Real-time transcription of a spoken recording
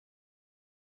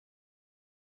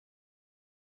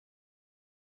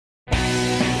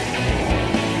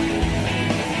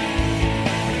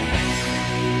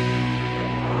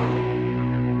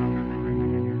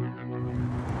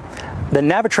The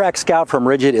NaviTrack Scout from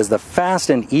RIDGID is the fast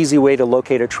and easy way to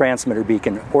locate a transmitter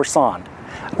beacon or sonde,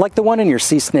 like the one in your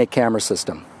Sea-Snake camera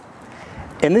system.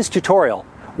 In this tutorial,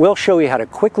 we'll show you how to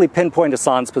quickly pinpoint a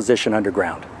sonde's position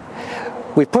underground.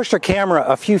 We've pushed our camera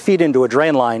a few feet into a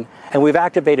drain line and we've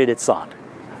activated its sonde.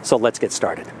 So let's get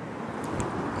started.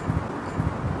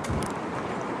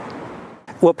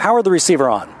 We'll power the receiver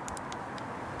on.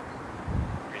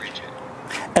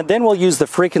 And then we'll use the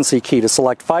frequency key to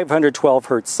select 512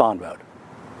 Hz sonde mode.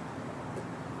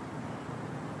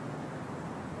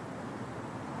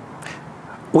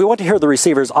 We want to hear the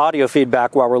receiver's audio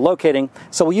feedback while we're locating,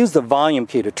 so we'll use the volume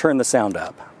key to turn the sound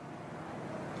up.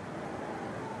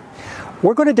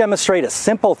 We're going to demonstrate a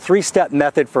simple three-step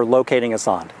method for locating a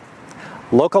sonde.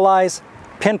 Localize,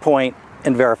 pinpoint,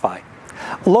 and verify.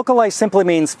 Localize simply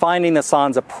means finding the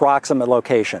sonde's approximate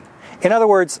location. In other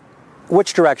words,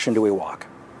 which direction do we walk?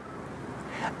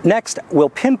 Next, we'll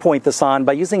pinpoint the sonde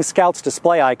by using Scout's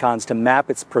display icons to map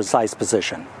its precise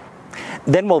position.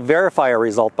 Then we'll verify our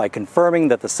result by confirming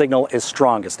that the signal is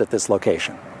strongest at this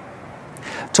location.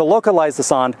 To localize the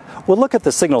sonde, we'll look at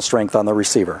the signal strength on the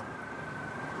receiver.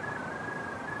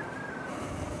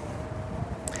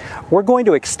 We're going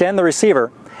to extend the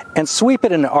receiver and sweep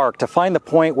it in an arc to find the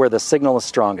point where the signal is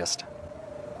strongest.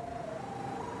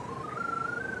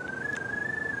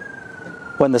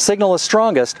 When the signal is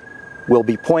strongest, we'll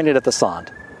be pointed at the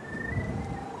sonde.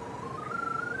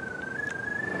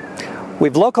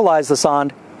 We've localized the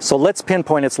sonde, so let's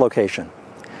pinpoint its location.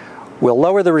 We'll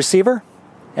lower the receiver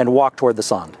and walk toward the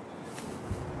sonde.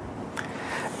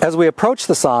 As we approach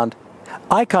the sonde,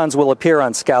 icons will appear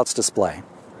on Scout's display.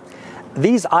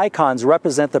 These icons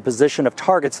represent the position of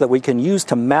targets that we can use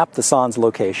to map the sonde's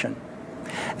location.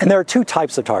 And there are two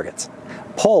types of targets: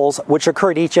 poles, which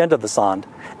occur at each end of the sonde,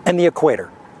 and the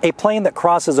equator, a plane that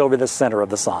crosses over the center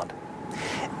of the sonde.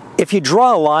 If you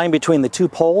draw a line between the two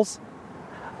poles,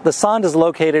 the sonde is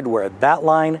located where that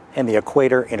line and the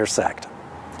equator intersect.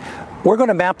 We're going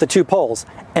to map the two poles,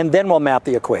 and then we'll map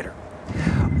the equator.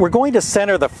 We're going to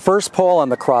center the first pole on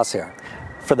the crosshair.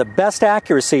 For the best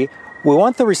accuracy, we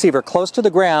want the receiver close to the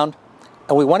ground,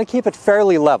 and we want to keep it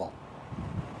fairly level.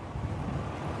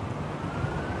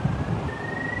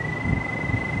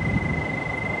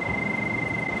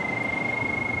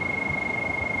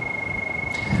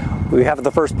 We have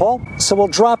the first pole, so we'll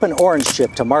drop an orange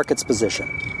chip to mark its position.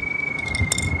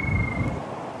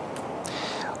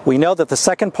 We know that the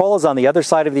second pole is on the other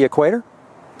side of the equator,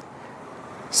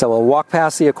 so we'll walk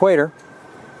past the equator,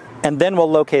 and then we'll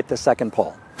locate the second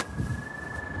pole.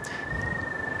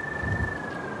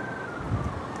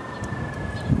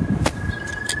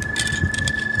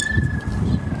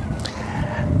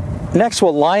 Next,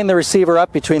 we'll line the receiver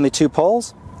up between the two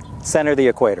poles, center the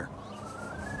equator.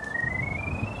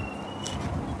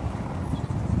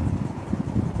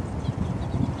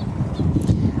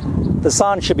 The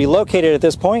sonde should be located at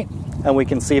this point, and we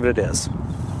can see that it is.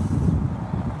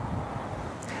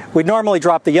 We'd normally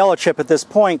drop the yellow chip at this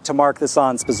point to mark the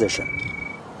sonde's position.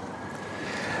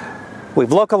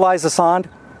 We've localized the sonde,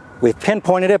 we've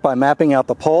pinpointed it by mapping out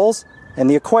the poles and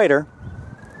the equator.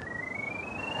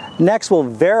 Next, we'll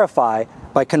verify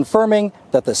by confirming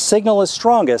that the signal is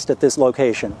strongest at this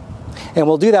location. And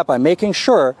we'll do that by making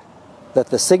sure that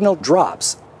the signal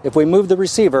drops if we move the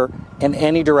receiver in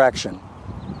any direction,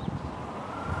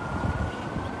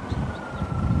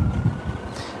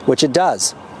 which it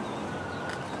does.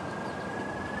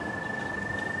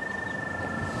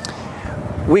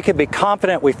 We can be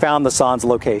confident we found the sonde's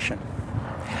location.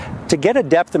 To get a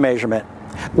depth measurement,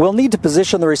 we'll need to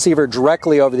position the receiver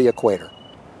directly over the equator.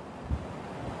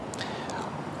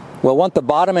 We'll want the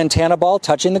bottom antenna ball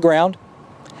touching the ground,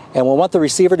 and we'll want the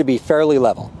receiver to be fairly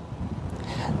level.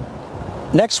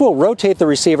 Next, we'll rotate the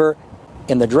receiver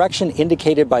in the direction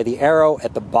indicated by the arrow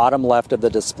at the bottom left of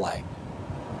the display.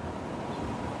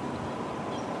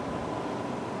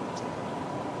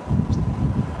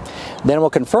 Then we'll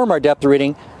confirm our depth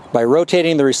reading by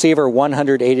rotating the receiver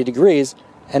 180 degrees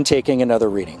and taking another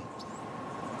reading.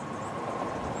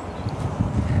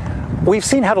 We've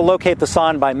seen how to locate the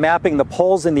sonde by mapping the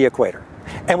poles in the equator,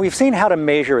 and we've seen how to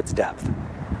measure its depth.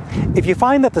 If you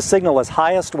find that the signal is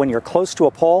highest when you're close to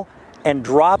a pole and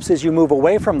drops as you move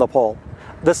away from the pole,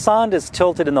 the sonde is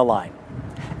tilted in the line.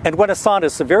 And when a sonde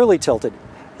is severely tilted,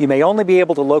 you may only be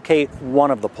able to locate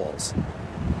one of the poles.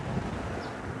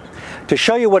 To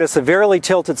show you what a severely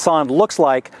tilted sonde looks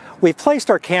like, we've placed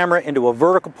our camera into a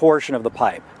vertical portion of the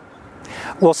pipe.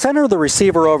 We'll center the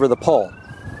receiver over the pole.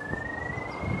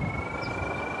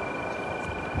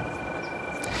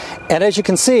 And as you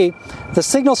can see, the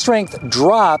signal strength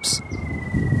drops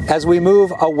as we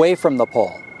move away from the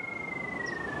pole.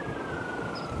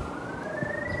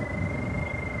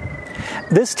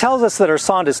 This tells us that our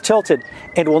sonde is tilted,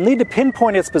 and we'll need to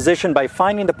pinpoint its position by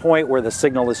finding the point where the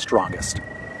signal is strongest.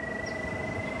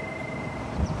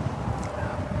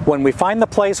 When we find the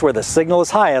place where the signal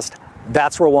is highest,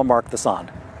 that's where we'll mark the sonde.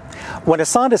 When a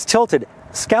sonde is tilted,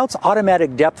 Scout's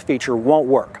automatic depth feature won't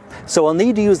work, so we'll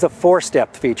need to use the force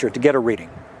depth feature to get a reading.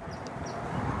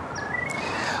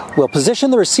 We'll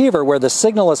position the receiver where the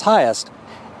signal is highest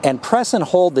and press and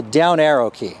hold the down arrow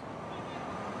key.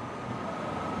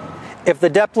 If the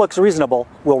depth looks reasonable,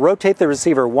 we'll rotate the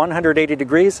receiver 180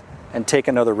 degrees and take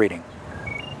another reading.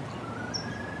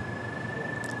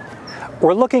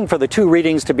 We're looking for the two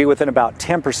readings to be within about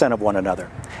 10% of one another.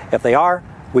 If they are,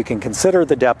 we can consider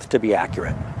the depth to be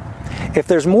accurate. If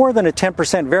there's more than a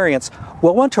 10% variance,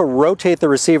 we'll want to rotate the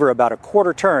receiver about a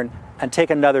quarter turn and take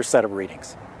another set of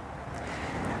readings.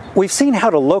 We've seen how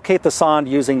to locate the sonde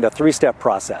using the three-step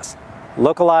process: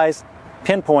 localize,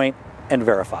 pinpoint, and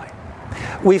verify.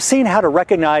 We've seen how to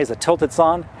recognize a tilted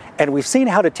sonde, and we've seen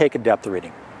how to take a depth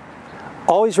reading.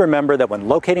 Always remember that when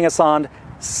locating a sonde,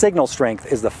 signal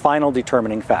strength is the final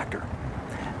determining factor.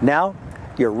 Now,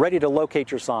 you're ready to locate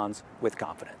your sondes with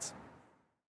confidence.